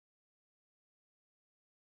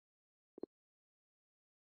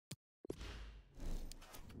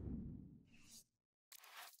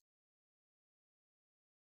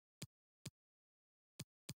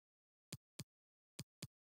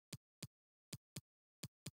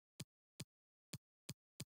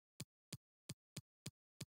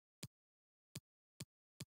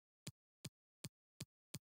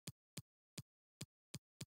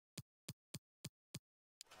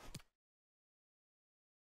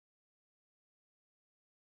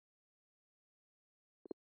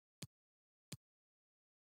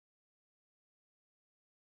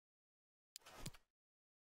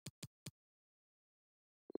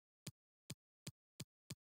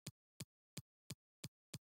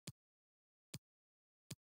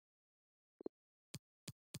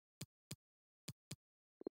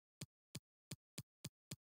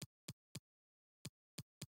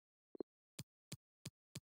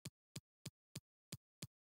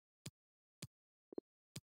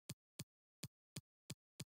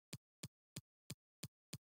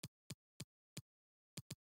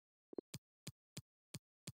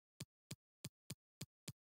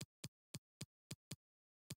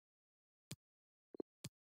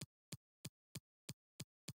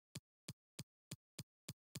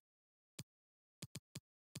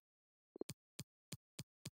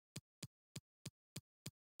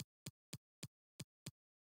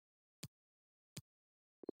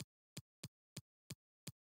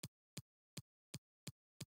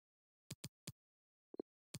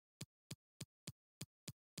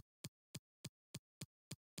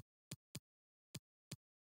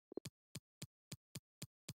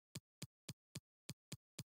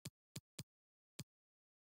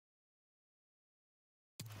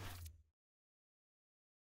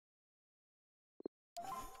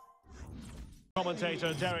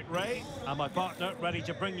commentator Derek Ray, and my partner ready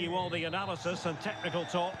to bring you all the analysis and technical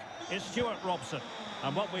talk is Stuart Robson.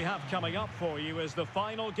 And what we have coming up for you is the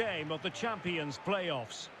final game of the Champions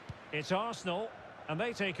playoffs. It's Arsenal, and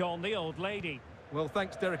they take on the Old Lady. Well,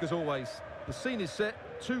 thanks, Derek, as always. The scene is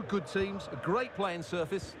set, two good teams, a great playing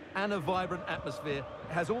surface, and a vibrant atmosphere.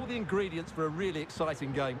 It has all the ingredients for a really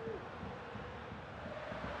exciting game.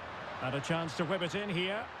 And a chance to whip it in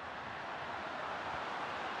here.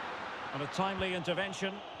 And a timely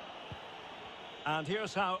intervention. And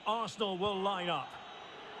here's how Arsenal will line up.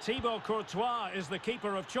 Thibaut Courtois is the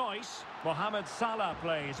keeper of choice. Mohamed Salah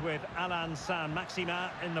plays with Alain Saint-Maximin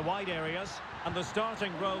in the wide areas. And the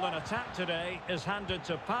starting role in attack today is handed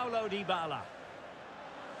to Paulo Dybala.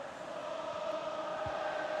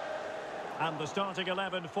 And the starting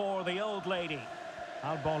 11 for the Old Lady.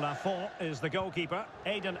 Alban Lafont is the goalkeeper.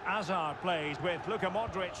 Eden Hazard plays with Luka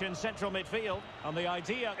Modric in central midfield. And the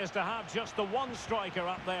idea is to have just the one striker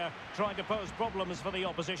up there trying to pose problems for the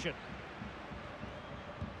opposition.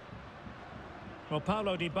 Well,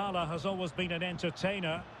 Paulo Dybala has always been an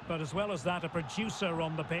entertainer, but as well as that, a producer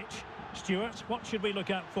on the pitch. Stuart, what should we look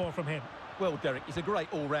out for from him? Well, Derek, he's a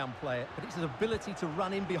great all-round player, but it's his ability to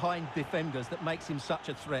run in behind defenders that makes him such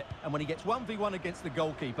a threat. And when he gets 1v1 against the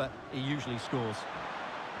goalkeeper, he usually scores.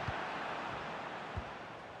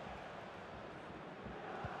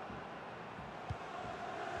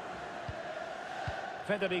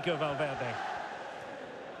 Federico Valverde.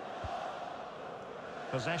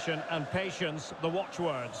 Possession and patience, the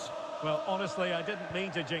watchwords. Well, honestly, I didn't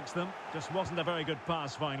mean to jinx them. Just wasn't a very good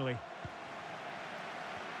pass, finally.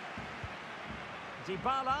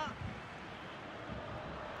 Dybala.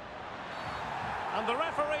 And the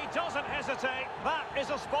referee doesn't hesitate. That is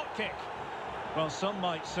a spot kick. Well, some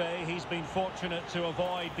might say he's been fortunate to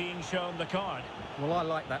avoid being shown the card. Well, I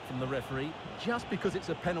like that from the referee. Just because it's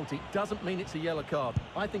a penalty doesn't mean it's a yellow card.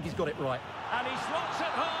 I think he's got it right. And he slots it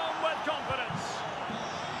home with confidence.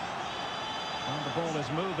 And the ball is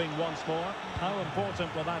moving once more. How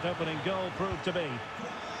important will that opening goal prove to be?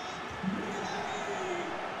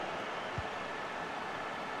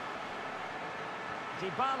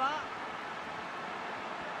 Dybala.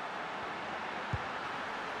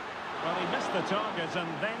 Well, he missed the target and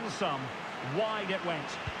then some. Wide it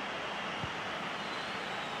went.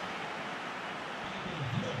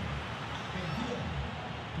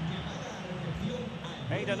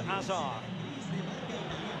 Eden Hazard.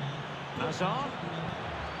 Hazard.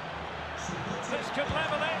 This could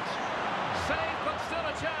level it. Save, but still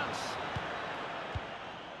a chance.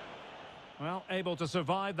 Well, able to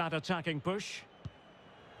survive that attacking push.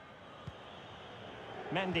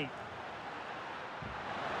 Mendy.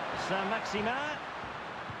 Saint-Maximin.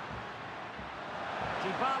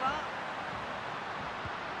 Dybala.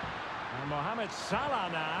 And Mohamed Salah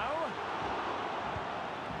now.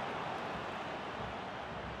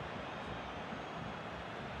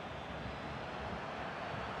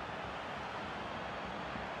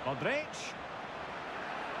 Modric.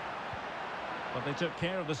 But they took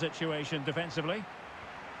care of the situation defensively.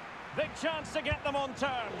 Big chance to get them on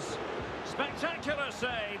terms. Spectacular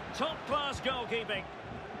save. Top-class goalkeeping.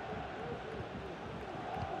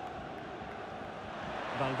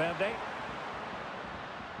 Valverde.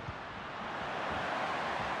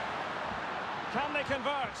 Can they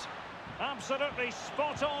convert? Absolutely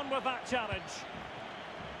spot on with that challenge.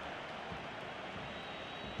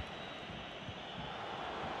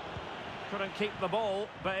 Couldn't keep the ball,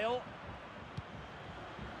 Bale.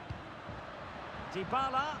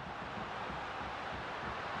 Dybala.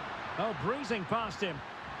 Oh, breezing past him.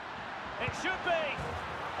 It should be.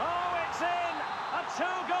 Oh, it's in. A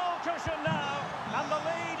two-goal cushion now. And the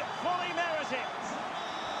lead fully merited.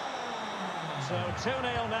 So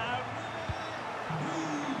 2-0 now.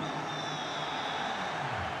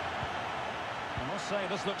 I must say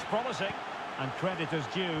this looks promising. And credit is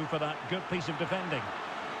due for that good piece of defending.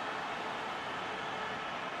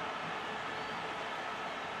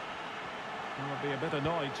 I'll be a bit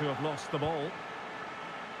annoyed to have lost the ball.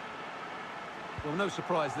 Well, no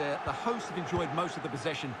surprise there. The hosts have enjoyed most of the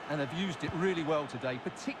possession and have used it really well today,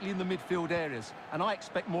 particularly in the midfield areas. And I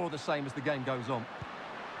expect more of the same as the game goes on.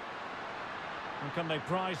 And can they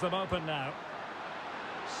prize them open now?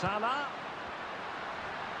 Salah.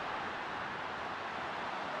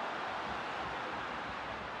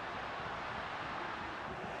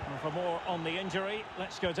 And for more on the injury,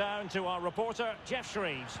 let's go down to our reporter, Jeff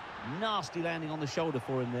Shreves. Nasty landing on the shoulder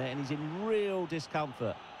for him there, and he's in real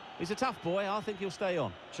discomfort. He's a tough boy. I think he'll stay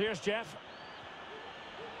on. Cheers, Jeff.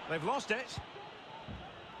 They've lost it.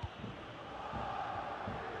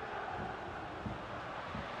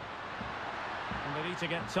 And they need to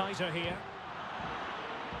get tighter here.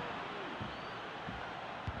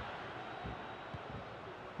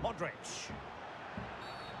 Modric.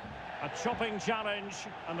 A chopping challenge,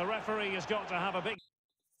 and the referee has got to have a big...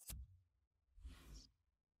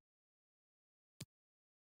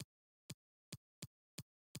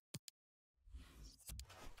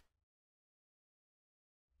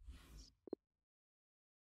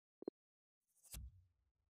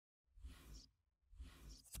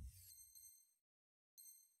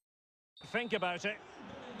 Think about it.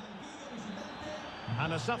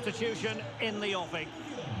 And a substitution in the offing.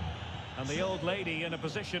 And the old lady in a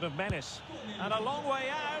position of menace. And a long way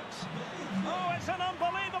out. Oh, it's an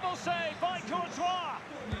unbelievable save by Courtois.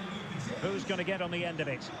 Who's going to get on the end of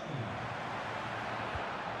it?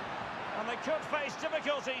 And they could face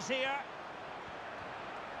difficulties here.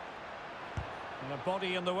 And a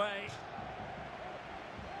body in the way.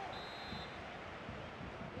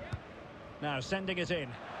 Now sending it in.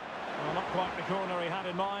 Well, not quite the corner he had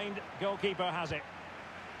in mind. Goalkeeper has it.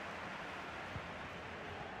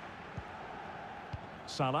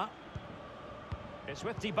 Salah. It's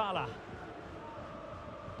with Dybala.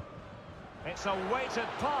 It's a weighted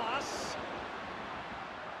pass.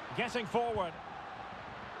 Getting forward.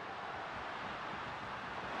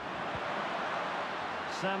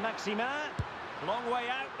 Saint-Maximin. Long way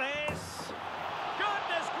out this.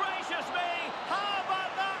 Goodness gracious me! How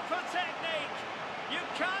about that for technique? You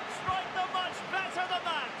can't strike them much better than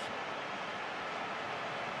that.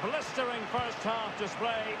 Blistering first half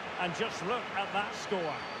display, and just look at that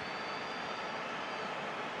score.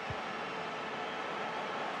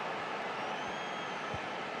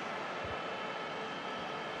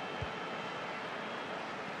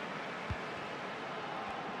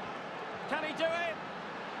 Can he do it?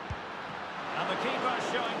 And the keeper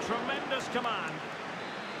showing tremendous command.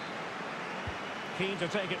 Keen to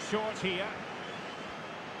take it short here.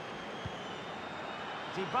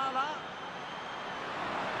 Dybala.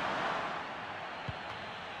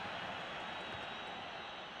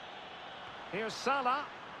 Here's Salah.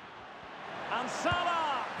 And Salah